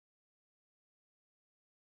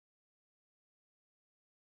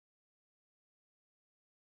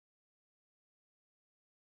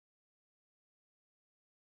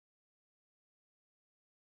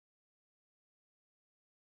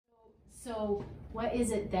So what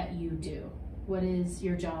is it that you do? What is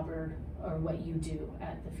your job or what you do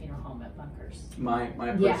at the funeral home at Bunkers? My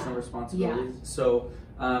personal responsibilities. Yeah. So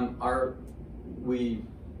we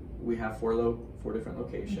have four different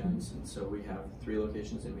locations, and so we have 3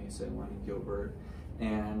 locations in Mesa and 1 in Gilbert,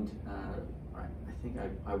 and I think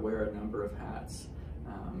I wear a number of hats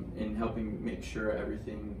in helping make sure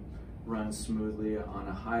everything runs smoothly on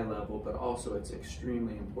a high level, but also it's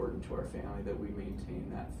extremely important to our family that we maintain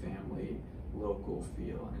that family local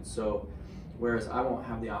feel. And so whereas I won't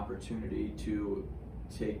have the opportunity to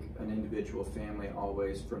take an individual family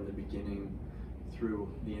always from the beginning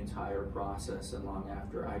through the entire process and long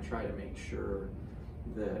after, I try to make sure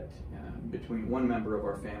that between one member of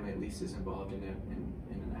our family at least is involved in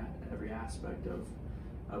every aspect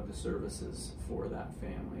of the services for that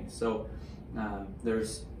family. So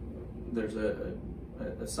there's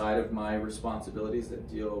a side of my responsibilities that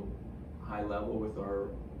deal high level with our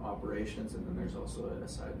operations, and then there's also a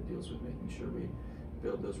side that deals with making sure we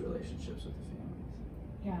build those relationships with the families.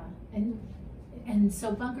 Yeah, and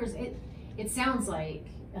so Bunkers, it sounds like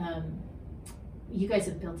you guys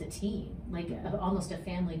have built a team, like almost a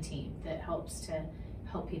family team that helps to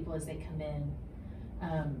help people as they come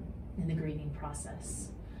in the grieving process.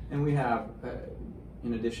 And we have,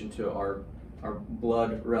 in addition to our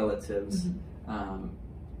blood relatives,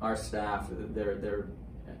 our staff, they're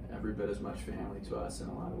every bit as much family to us in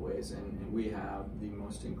a lot of ways, and we have the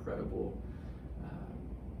most incredible,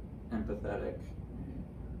 empathetic,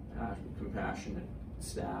 compassionate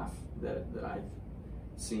staff that I've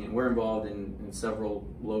seen. We're involved in several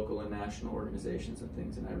local and national organizations and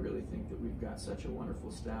things, and I really think that we've got such a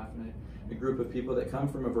wonderful staff and a group of people that come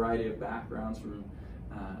from a variety of backgrounds, from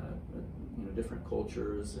different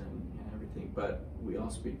cultures and everything, but we all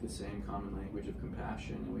speak the same common language of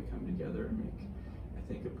compassion, and we come together and make, I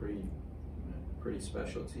think, a pretty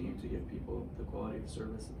special team to give people the quality of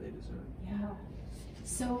service that they deserve. Yeah.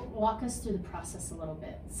 So walk us through the process a little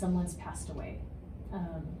bit. Someone's passed away,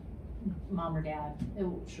 mom or dad.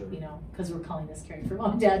 Sure. Because we're calling this Caring for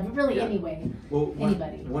Mom and Dad, but really anyway,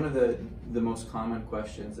 anybody. One of the most common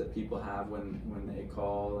questions that people have when they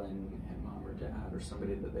call and mom or dad or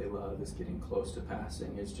somebody that they love is getting close to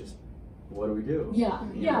passing is just, what do we do?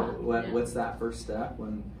 What's that first step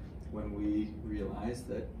when we realize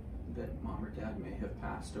that mom or dad may have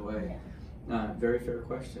passed away? Very fair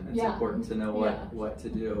question. It's important to know what to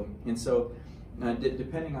do. And so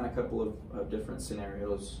depending on a couple of different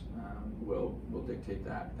scenarios will dictate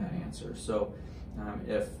that answer. So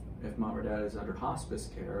if mom or dad is under hospice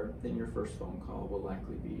care, then your first phone call will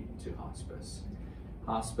likely be to hospice.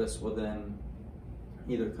 Hospice will then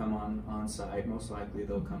either come on site. Most likely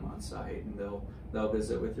they'll come on site and they'll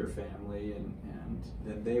visit with your family, and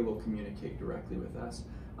then they will communicate directly with us.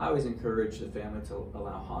 I always encourage the family to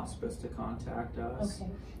allow hospice to contact us. Okay.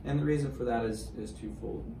 And the reason for that is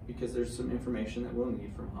twofold, because there's some information that we'll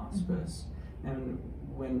need from hospice. And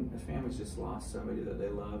when a family's just lost somebody that they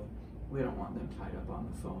love, we don't want them tied up on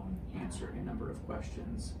the phone answering a number of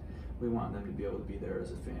questions. We want them to be able to be there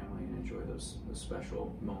as a family and enjoy those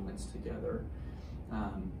special moments together.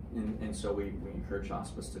 And so we encourage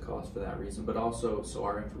hospice to call us for that reason, but also so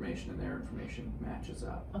our information and their information matches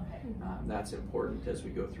up. Okay. That's important as we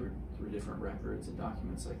go through different records and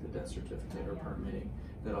documents like the death certificate or permitting,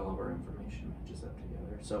 that all of our information matches up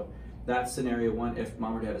together. So that's scenario one. If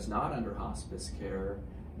mom or dad is not under hospice care,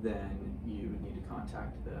 then you would need to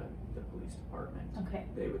contact the police department. Okay.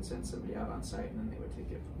 They would send somebody out on site, and then they would take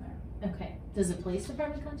it from there. Okay. Does the police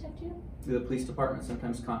department contact you? The police department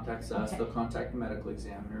sometimes contacts us. Okay. They'll contact the medical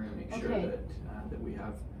examiner and make sure that we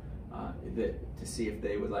have to see if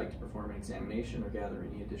they would like to perform an examination or gather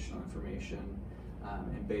any additional information.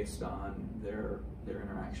 And based on their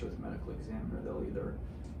interaction with the medical examiner, they'll either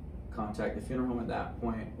contact the funeral home at that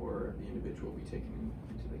point, or the individual will be taken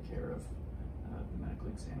into the care of the medical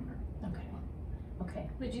examiner. Okay. Okay.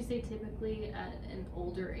 Would you say typically at an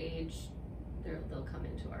older age they'll come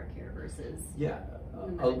into our care versus the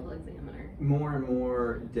medical examiner? More and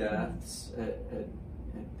more deaths at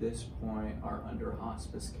this point are under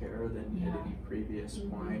hospice care than at any previous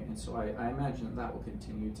point, and so I imagine that will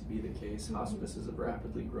continue to be the case. Hospice is a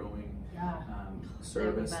rapidly growing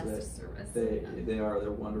service.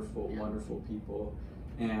 They're wonderful people,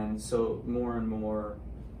 and so more and more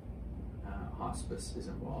hospice is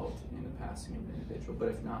involved in the passing of an individual. But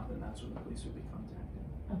if not, then that's when the police would be contacted.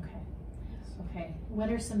 Okay. Okay.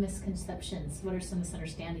 What are some misconceptions? What are some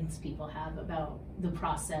misunderstandings people have about the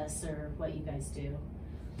process or what you guys do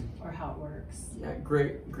or how it works? Yeah,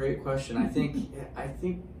 great question. I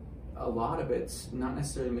think a lot of it's not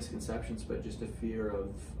necessarily misconceptions, but just a fear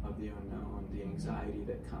of the unknown, the anxiety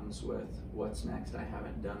that comes with what's next. I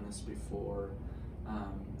haven't done this before.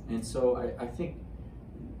 And so I think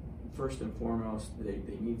first and foremost,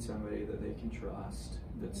 they need somebody that they can trust,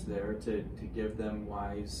 that's there to give them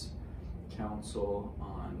wise counsel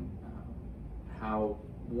on how,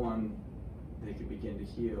 one, they can begin to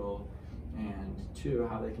heal, and two,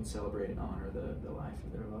 how they can celebrate and honor the life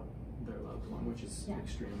of their loved one, which is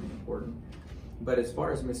extremely important. But as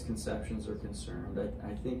far as misconceptions are concerned,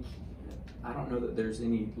 I don't know that there's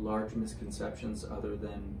any large misconceptions other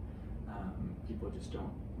than people just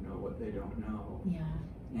don't know what they don't know. Yeah.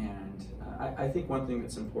 And I think one thing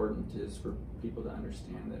that's important is for people to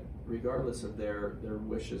understand that regardless of their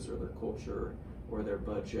wishes or their culture or their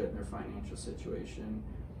budget and their financial situation,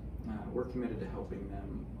 we're committed to helping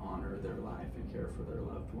them honor their life and care for their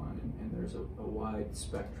loved one. And there's a wide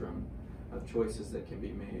spectrum of choices that can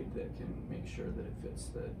be made that can make sure that it fits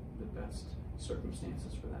the best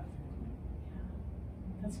circumstances for that family.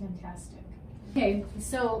 Yeah, that's fantastic. Okay,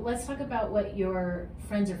 so let's talk about what your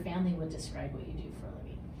friends or family would describe what you do for a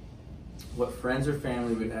living. What friends or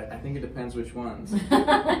family would, I think it depends which ones.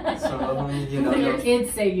 Some of them, you know. What your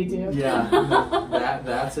kids say you do. Yeah,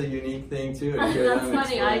 that's a unique thing too. That's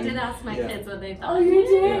funny. I did ask my kids what they thought. Oh, you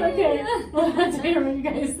did? Yeah. Okay. Well, let's hear what you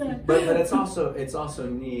guys said. But it's also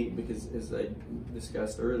neat because, as I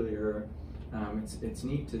discussed earlier, it's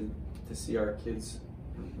neat to see our kids.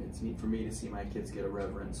 It's neat for me to see my kids get a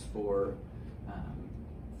reverence for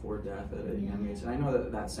death at a young age. And I know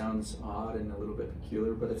that sounds odd and a little bit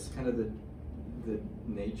peculiar, but it's kind of the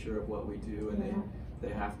nature of what we do, and they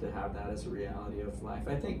have to have that as a reality of life.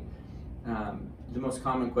 I think the most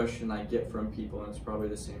common question I get from people, and it's probably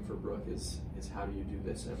the same for Brooke, is how do you do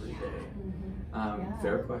this every day?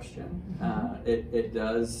 Fair question. It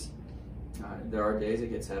does. There are days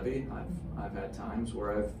it gets heavy. I've had times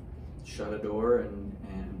where I've shut a door and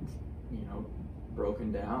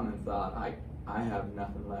broken down and thought I have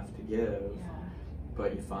nothing left to give.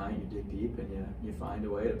 But you dig deep, and you find a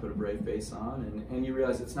way to put a brave face on, and you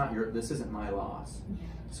realize this isn't my loss.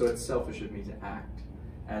 So it's selfish of me to act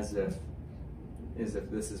as if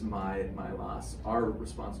this is my loss. Our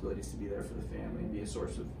responsibility is to be there for the family and be a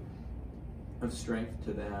source of strength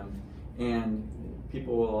to them. And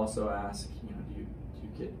people will also ask, do you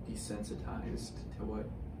get desensitized to what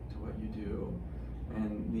you do?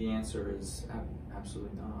 And the answer is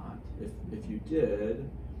absolutely not. If you did,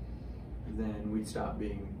 then we'd stop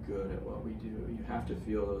being good at what we do. You have to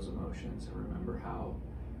feel those emotions and remember how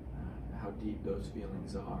deep those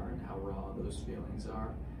feelings are and how raw those feelings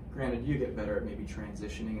are. Granted, you get better at maybe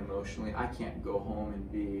transitioning emotionally. I can't go home and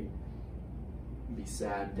be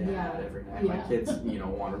sad dad every night. My kids,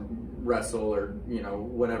 want to wrestle or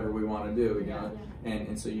whatever we want to do.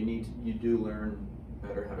 And so you do learn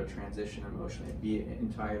better how to transition emotionally, be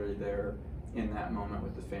entirely there in that moment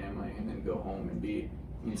with the family, and then go home and be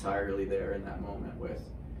entirely there in that moment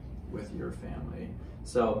with your family.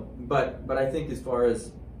 So, but I think as far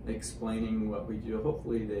as explaining what we do,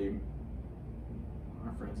 hopefully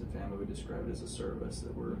our friends and family would describe it as a service,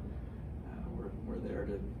 that we're there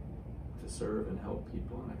to serve and help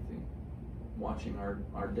people. And I think watching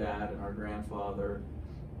our dad and our grandfather,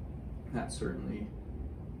 that certainly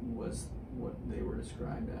was what they were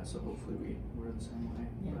described as. So hopefully we're the same way.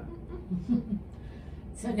 Yeah.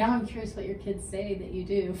 So now I'm curious what your kids say that you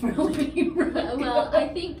do for a living. Well, I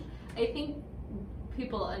think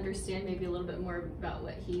people understand maybe a little bit more about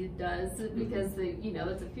what he does because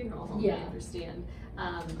it's a funeral home. They understand.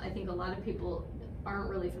 I think a lot of people aren't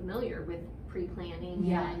really familiar with pre-planning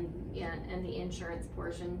and the insurance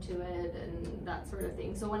portion to it and that sort of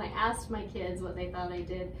thing. So when I asked my kids what they thought I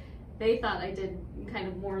did kind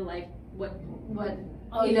of more like what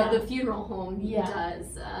the funeral home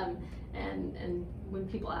does. And when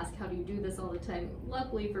people ask how do you do this all the time,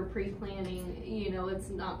 luckily for pre-planning, it's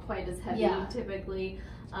not quite as heavy typically.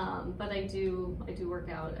 But I do work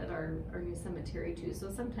out at our new cemetery too.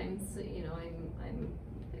 So sometimes I'm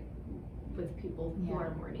with people who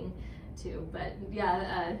are mourning too. But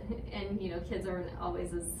and kids aren't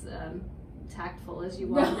always as tactful as you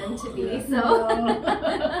want them to be. So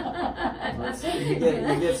you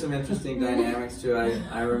get some interesting dynamics too.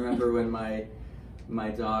 I remember when my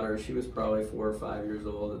daughter, she was probably 4 or 5 years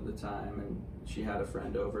old at the time, and she had a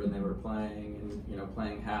friend over and they were playing and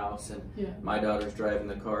playing house, and my daughter's driving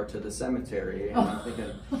the car to the cemetery, and I'm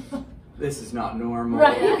thinking, this is not normal for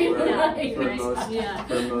most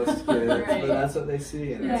kids, but that's what they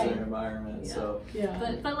see in this environment. So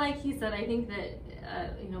but like he said, I think that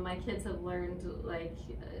my kids have learned,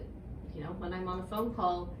 when I'm on a phone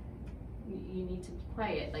call, you need to be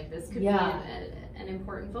quiet, like this could be an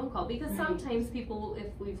important phone call, because sometimes people, if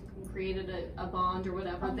we've created a bond or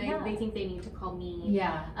whatever, they think they need to call me,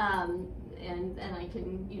 and I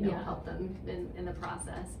can, you know, help them in the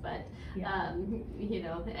process, but you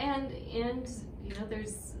know, and you know,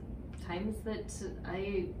 there's times that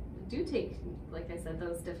I do take, like I said,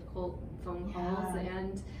 those difficult phone calls,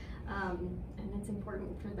 and it's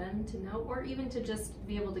important for them to know, or even to just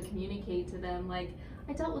be able to communicate to them, like,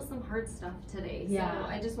 I dealt with some hard stuff today, so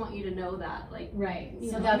I just want you to know that, like, so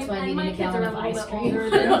know, that's why I need a gallon of ice cream.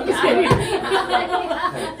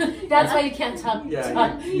 That's why you can't touch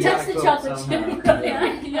the chocolate chip.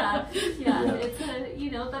 It's you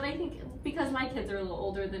know, but I think because my kids are a little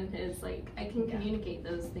older than his, like, I can communicate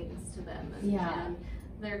those things to them, and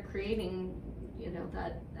they're creating, you know,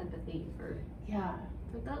 that empathy for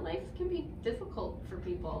but that life can be difficult for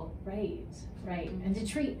people. Right. And to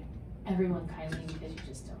treat everyone kindly, because you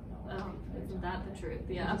just don't know. Isn't that the truth?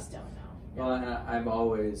 You just don't know. Well, and I've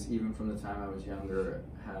always, even from the time I was younger,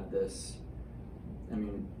 had this, I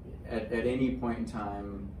mean, at any point in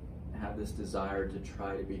time, had this desire to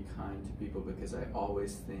try to be kind to people, because I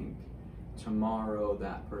always think tomorrow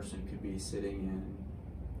that person could be sitting in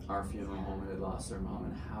our funeral home and had lost their mom,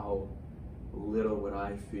 and how little would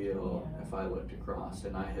I feel if I looked across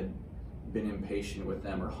and I had been impatient with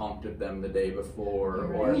them or honked at them the day before,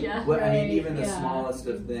 or I mean, even the smallest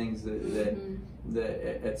of things that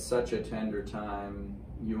at such a tender time,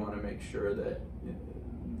 you want to make sure that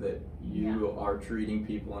you are treating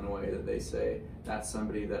people in a way that they say, that's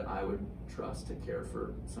somebody that I would trust to care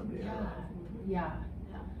for somebody else.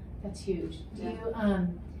 That's huge.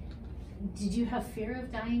 Did you have fear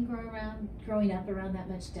of dying growing up around that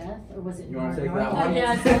much death, or was it you want to take that one?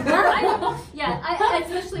 I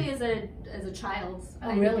especially as a child.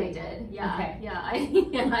 Oh, really? I did. Okay.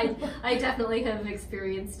 I definitely have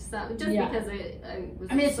experienced some, just because I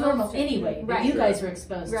was. I mean, it's normal anyway, but you guys were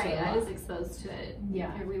exposed to it. Right, I was exposed to it. We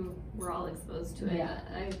were all exposed to it.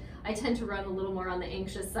 I tend to run a little more on the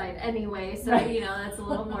anxious side anyway, so you know, that's a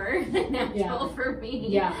little more natural for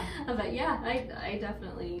me. But I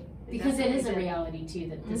definitely. Because it is a reality too,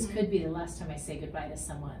 that this could be the last time I say goodbye to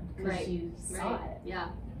someone, because you saw it.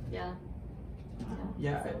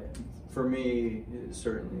 For me,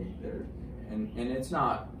 certainly there, and it's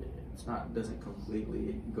not doesn't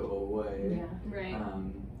completely go away.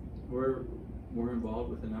 We're involved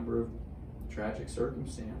with a number of tragic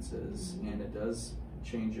circumstances, and it does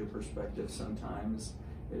change your perspective sometimes.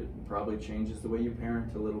 It probably changes the way you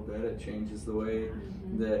parent a little bit. It changes the way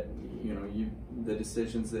that the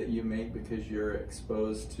decisions that you make, because you're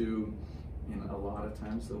exposed to, a lot of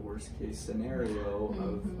times, the worst case scenario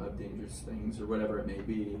of dangerous things or whatever it may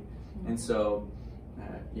be. And so,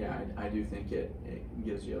 I do think it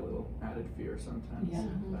gives you a little added fear sometimes.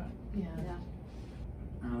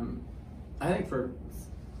 I think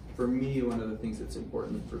for me, one of the things that's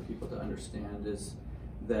important for people to understand is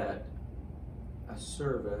that a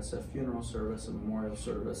service, a funeral service, a memorial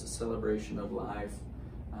service, a celebration of life,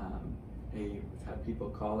 I've had people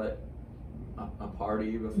call it a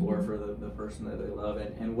party before for the person that they love,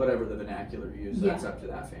 and whatever the vernacular you use, that's up to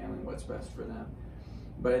that family and what's best for them.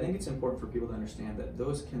 But I think it's important for people to understand that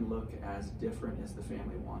those can look as different as the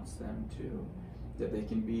family wants them to, that they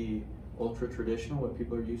can be ultra traditional, what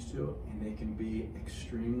people are used to, and they can be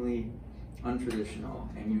extremely untraditional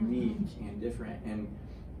and unique and different. And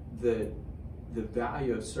the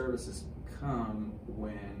value of services come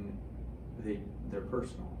when they're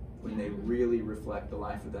personal, when they really reflect the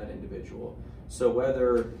life of that individual. So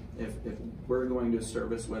whether if we're going to a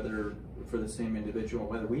service, whether for the same individual,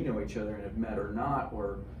 whether we know each other and have met or not,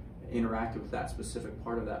 or interacted with that specific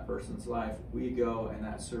part of that person's life, we go and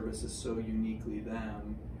that service is so uniquely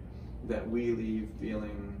them that we leave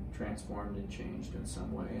feeling transformed and changed in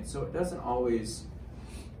some way. And so it doesn't always,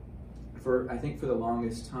 I think for the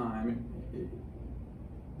longest time,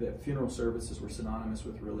 that funeral services were synonymous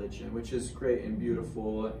with religion, which is great and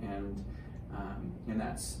beautiful, and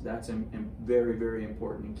that's very, very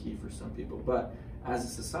important and key for some people. But as a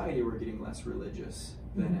society, we're getting less religious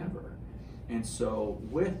than ever. And so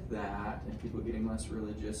with that, and people getting less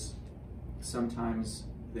religious, sometimes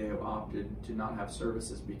they have opted to not have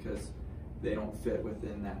services because they don't fit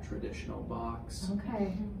within that traditional box.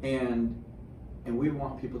 Okay. And we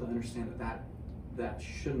want people to understand that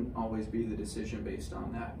shouldn't always be the decision based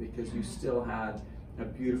on that, because you still had a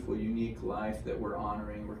beautiful, unique life that we're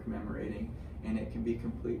honoring, we're commemorating, and it can be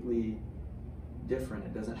completely different.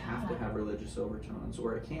 It doesn't have to have religious overtones,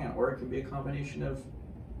 or it can be a combination of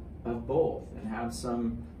both, and have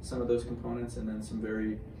some of those components, and then some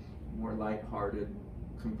very more lighthearted,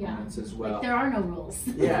 components as well. Like there are no rules.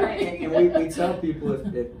 Yeah, and we tell people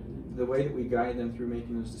if the way that we guide them through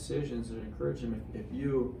making those decisions and encourage them, if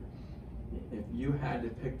you had to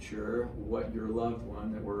picture what your loved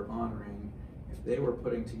one that we're honoring, if they were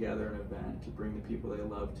putting together an event to bring the people they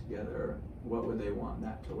love together, what would they want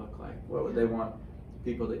that to look like? What would they want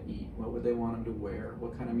people to eat? What would they want them to wear?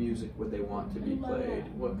 What kind of music would they want to be played?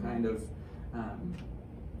 What kind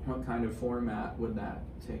of format would that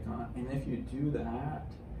take on? And if you do that,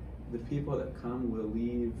 the people that come will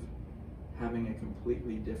leave having a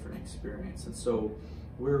completely different experience. And so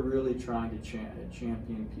we're really trying to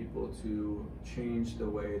champion people to change the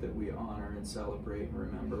way that we honor and celebrate and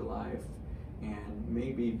remember life, and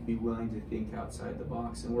maybe be willing to think outside the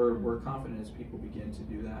box. And we're confident as people begin to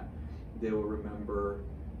do that, they will remember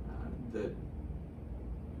the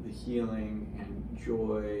healing and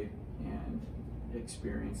joy and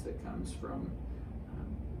experience that comes from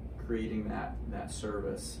creating that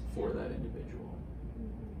service for that individual.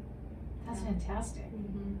 That's fantastic.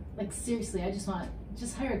 Mm-hmm. Like seriously, I just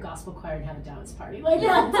hire a gospel choir and have a Dallas party. Like,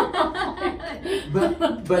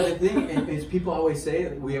 but the thing is, people always say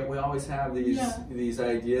that we always have these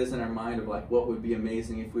ideas in our mind of like what would be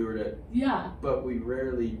amazing if we were to. Yeah. But we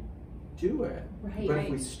rarely do it. Right. But if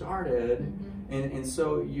we started, mm-hmm. and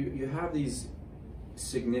so you have these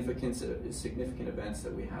significant events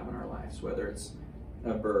that we have in our lives, whether it's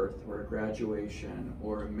a birth or a graduation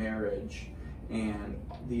or a marriage, and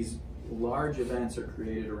these large events are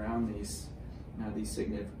created around these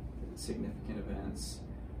significant events.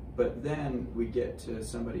 But then we get to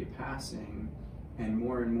somebody passing, and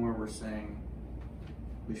more we're saying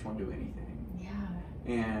we just won't do anything.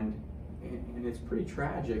 Yeah. And it's pretty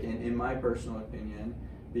tragic, in my personal opinion,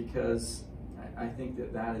 because I think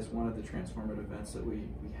that is one of the transformative events that we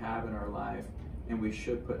have in our life, and we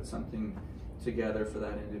should put something together for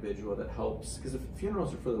that individual that helps, because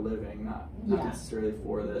funerals are for the living, not necessarily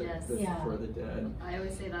for the for the dead. I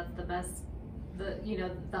always say that's the best.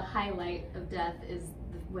 The highlight of death is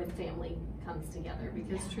when family comes together,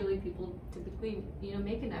 because truly people typically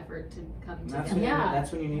make an effort to come together.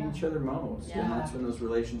 That's when you need each other most, and that's when those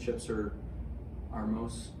relationships are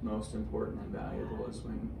most important and valuable, is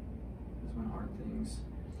when hard things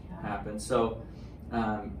happen. So.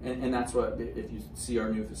 And that's what, if you see our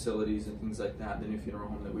new facilities and things like that, the new funeral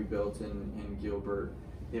home that we built in Gilbert,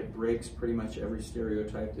 it breaks pretty much every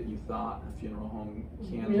stereotype that you thought a funeral home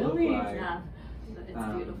can look like. Yeah,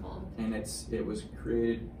 it's beautiful. And it was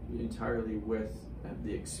created entirely with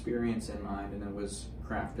the experience in mind, and it was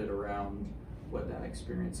crafted around what that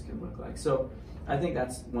experience can look like. So I think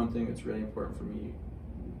that's one thing that's really important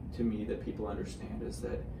to me that people understand, is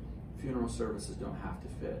that funeral services don't have to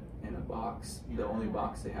fit in a box. The only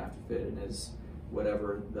box they have to fit in is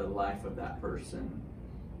whatever the life of that person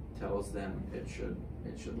tells them it should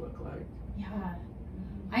look like. Yeah.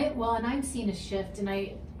 And I'm seeing a shift, and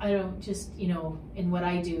I don't just, in what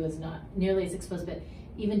I do is not nearly as exposed, but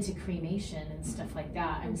even to cremation and stuff like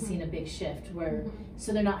that, I'm seeing a big shift where,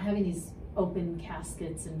 so they're not having these open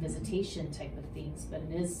caskets and visitation type of things, but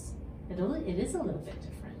it is a little bit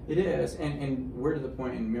different. It is, and we're to the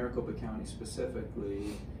point in Maricopa County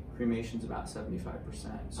specifically, cremation's about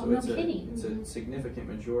 75%. So it's a significant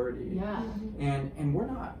majority. Yeah. And we're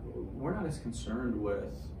not as concerned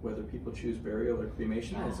with whether people choose burial or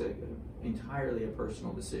cremation. That is entirely a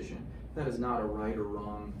personal decision. That is not a right or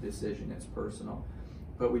wrong decision. It's personal.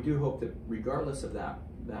 But we do hope that regardless of that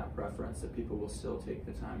preference, that people will still take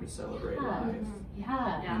the time to celebrate life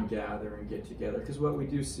and gather and get together. Because what we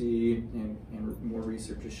do see, and more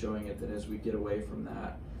research is showing it, that as we get away from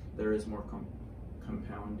that, there is more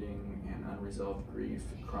compounding and unresolved grief,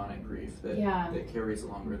 chronic grief that carries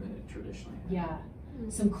longer than it traditionally has. Yeah.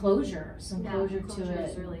 Some closure to it.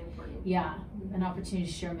 Is really important. Yeah. An opportunity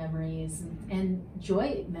to share memories and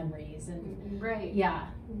joy memories and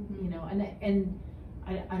and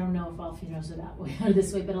I don't know if all funerals are that way or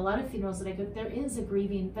this way, but a lot of funerals that I go, there is a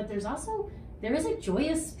grieving, but there is a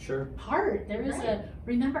joyous part. There is a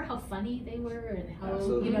remember how funny they were and how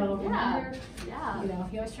remember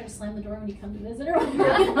you always try to slam the door when you come to visit or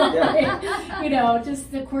whatever.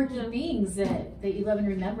 Just the quirky things that you love and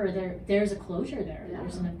remember. There's a closure there. Yeah.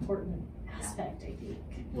 There's an important aspect, I think.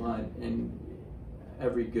 Well, and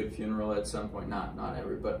every good funeral at some point, not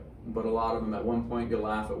every, but a lot of them, at one point you'll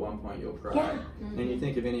laugh, at one point you'll cry. Yeah. And you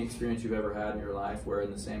think of any experience you've ever had in your life where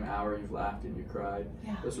in the same hour you've laughed and you cried.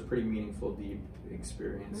 Yeah. Those are pretty meaningful, deep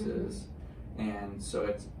experiences. And so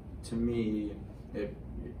it's, to me,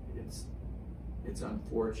 it's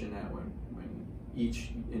unfortunate when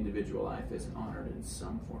each individual life isn't honored in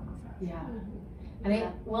some form or fashion. Yeah. And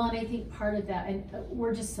I think part of that, and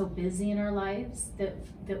we're just so busy in our lives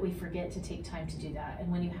that we forget to take time to do that.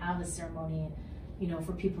 And when you have a ceremony, you know,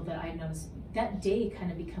 for people that I've noticed, that day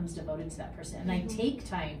kind of becomes devoted to that person. And I take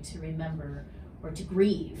time to remember or to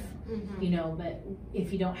grieve, you know, but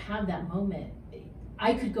if you don't have that moment,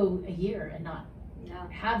 I could go a year and not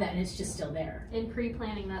have that, and it's just still there. In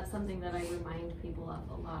pre-planning, that's something that I remind people of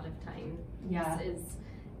a lot of time. Is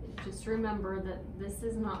just remember that this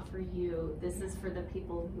is not for you. This is for the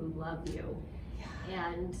people who love you,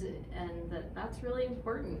 and that's really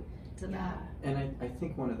important to that. And I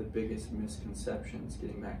think one of the biggest misconceptions,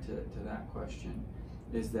 getting back to that question,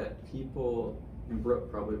 is that people, and Brooke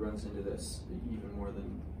probably runs into this even more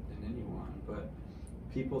than anyone, but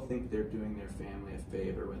people think they're doing their family a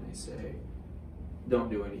favor when they say,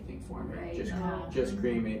 don't do anything for me, just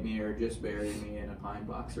cremate me or just bury me in a pine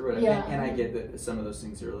box or whatever. And I get that some of those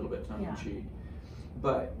things are a little bit tongue-in-cheek,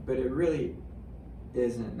 but it really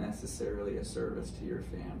isn't necessarily a service to your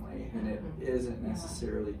family, and it isn't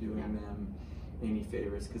necessarily doing them any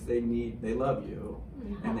favors, because they love you,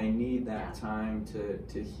 and they need that time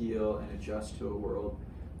to heal and adjust to a world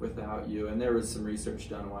without you. And there was some research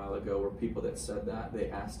done a while ago where people that said that,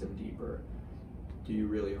 they asked them deeper, do you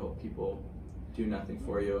really hope people do nothing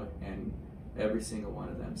for you? And every single one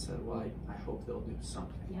of them said, well, I hope they'll do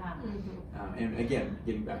something. And again,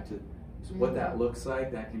 getting back to what that looks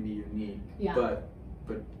like, that can be unique, but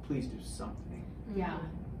please do something.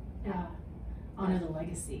 Honor the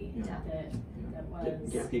legacy that was.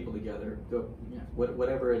 Get people together. Go,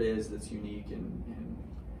 whatever it is that's unique and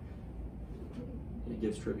it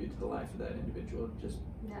gives tribute to the life of that individual. Just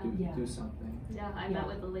do something. I met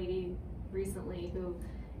with a lady recently who,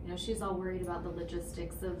 you know, she's all worried about the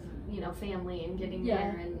logistics of, you know, family and getting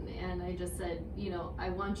there, and I just said, you know, I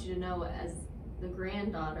want you to know, as the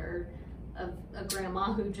granddaughter of a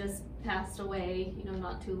grandma who just passed away, you know,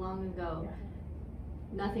 not too long ago,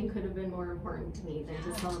 nothing could have been more important to me than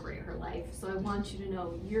to celebrate her life. So I want you to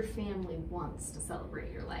know your family wants to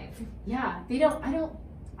celebrate your life.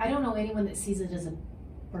 I don't know anyone that sees it as a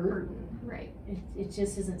burden. Right. It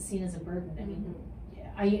just isn't seen as a burden. I mean,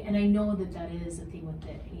 I know that is a thing with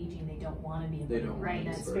the aging. They don't want to be a burden. Right.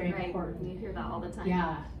 That's very important. You hear that all the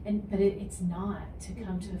time. But it's not to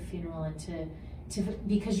come to a funeral and to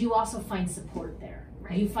because you also find support there.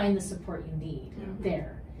 Right. You find the support you need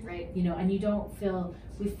there. Right. You know, and we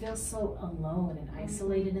feel so alone and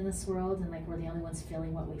isolated in this world, and like we're the only ones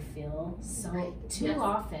feeling what we feel too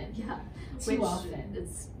often. Too often.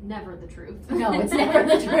 It's never the truth. No, it's never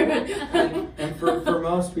the truth. and for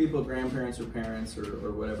most people, grandparents or parents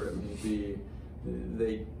or whatever it may be,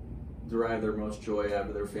 they derive their most joy out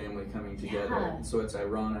of their family coming together. So it's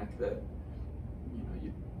ironic that, you know,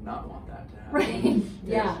 you not want that to happen. Right.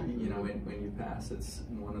 You know, when you pass, it's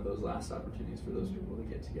one of those last opportunities for those people to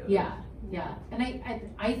get together.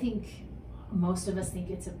 And I think most of us think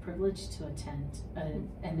it's a privilege to attend an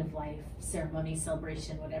end of life ceremony,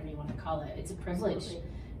 celebration, whatever you want to call it. It's a privilege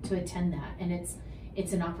to attend that, and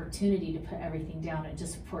it's an opportunity to put everything down and to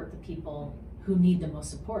support the people who need the most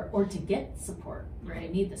support, or to get support. They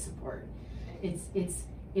need the support.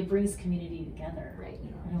 It brings community together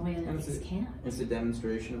in a way that things can't. It's a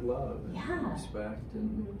demonstration of love and respect,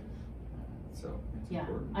 and so it's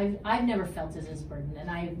important. I've never felt it as a burden, and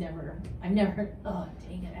I've never oh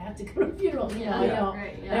dang it, I have to go to a funeral. You know,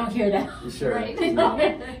 I don't hear that. Sure. I don't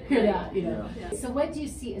hear that. You know. So what do you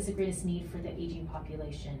see as the greatest need for the aging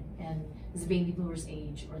population, and as the baby boomers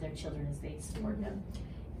age, or their children as they support them?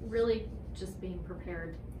 Really, just being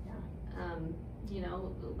prepared. You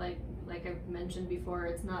know, like I've mentioned before,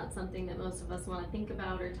 it's not something that most of us want to think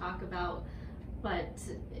about or talk about, but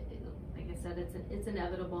like I said, it's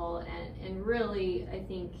inevitable, and really, I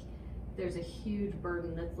think there's a huge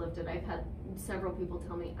burden that's lifted. I've had several people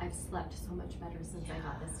tell me, I've slept so much better since I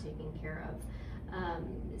got this taken care of.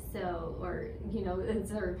 Or, you know, as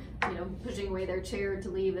they're, you know, pushing away their chair to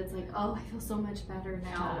leave, it's like, oh, I feel so much better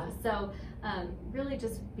now. So really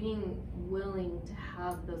just being willing to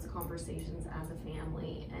have those conversations as a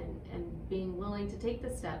family, and being willing to take the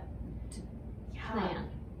step to plan.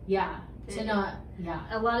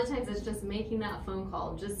 A lot of times it's just making that phone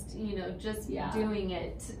call, just, you know, doing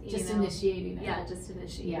it. Initiating it. Just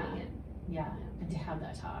initiating it. And to have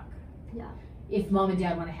that talk. If mom and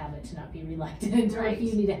dad want to have it, to not be reluctant, or if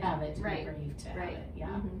you need to have it, to be brave to have it.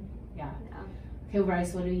 Okay,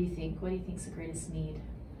 Bryce, what do you think? What do you think is the greatest need?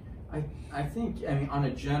 I think, I mean, on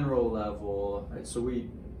a general level, so I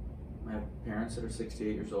have parents that are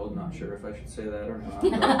 68 years old, not sure if I should say that or not,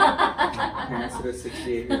 but parents that are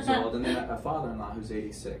 68 years old, and then a father-in-law who's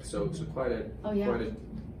 86, so quite a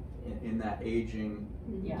in that aging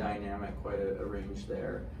dynamic, quite a range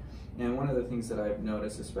there. And one of the things that I've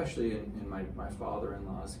noticed, especially in my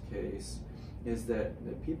father-in-law's case, is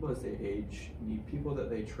that people as they age need people that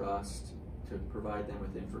they trust to provide them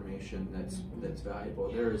with information that's valuable.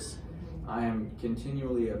 I am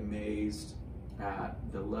continually amazed at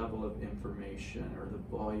the level of information or the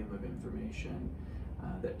volume of information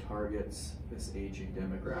that targets this aging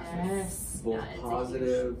demographic, both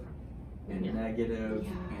positive and negative,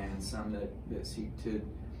 and some that seek to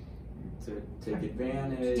take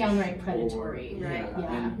advantage, downright predatory,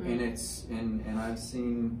 and I've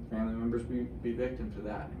seen family members be victim to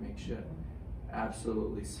that. It makes you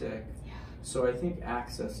absolutely sick. So I think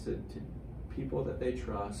access to people that they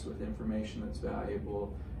trust with information that's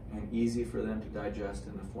valuable and easy for them to digest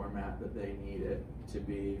in the format that they need it to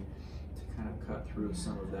kind of cut through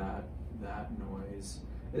some of that noise,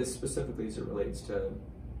 specifically as it relates to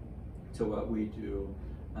what we do.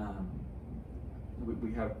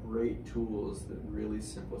 We have great tools that really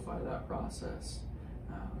simplify that process.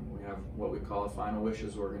 We have what we call a Final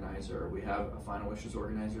Wishes Organizer. We have a Final Wishes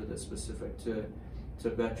Organizer that's specific to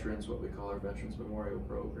veterans, what we call our Veterans Memorial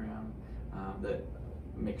Program, that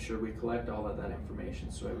makes sure we collect all of that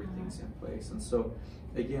information so everything's in place. And so,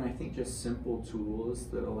 again, I think just simple tools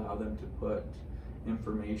that allow them to put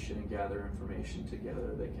information and gather information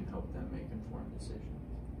together that can help them make informed decisions.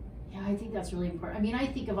 Yeah, I think that's really important. I mean, I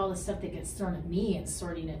think of all the stuff that gets thrown at me and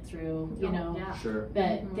sorting it through, you know. Yeah. Sure.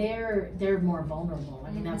 But they're more vulnerable.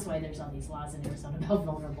 I mean, that's why there's all these laws in Arizona about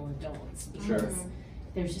vulnerable adults. Because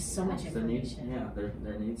there's just so much information.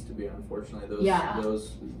 There needs to be, unfortunately, those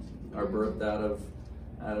are birthed out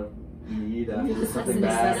of need after something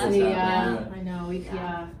bad has happened. I know.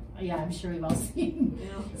 I'm sure we've all seen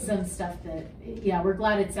some stuff that, we're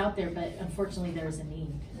glad it's out there, but unfortunately there's a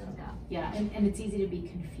need. And it's easy to be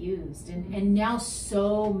confused. And now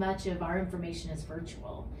so much of our information is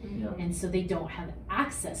virtual. And so they don't have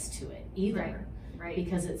access to it either. Right.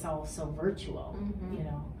 Because it's all so virtual, you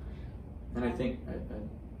know. And I think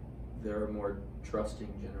they're a more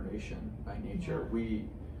trusting generation by nature. We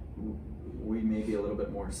may be a little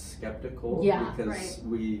bit more skeptical because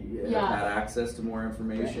we have had access to more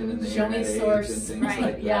information and the internet age and things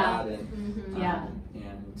like that.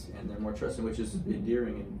 And they're more trusting, which is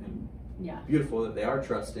endearing and beautiful that they are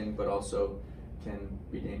trusting, but also can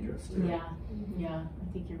be dangerous too. I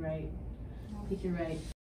think you're right.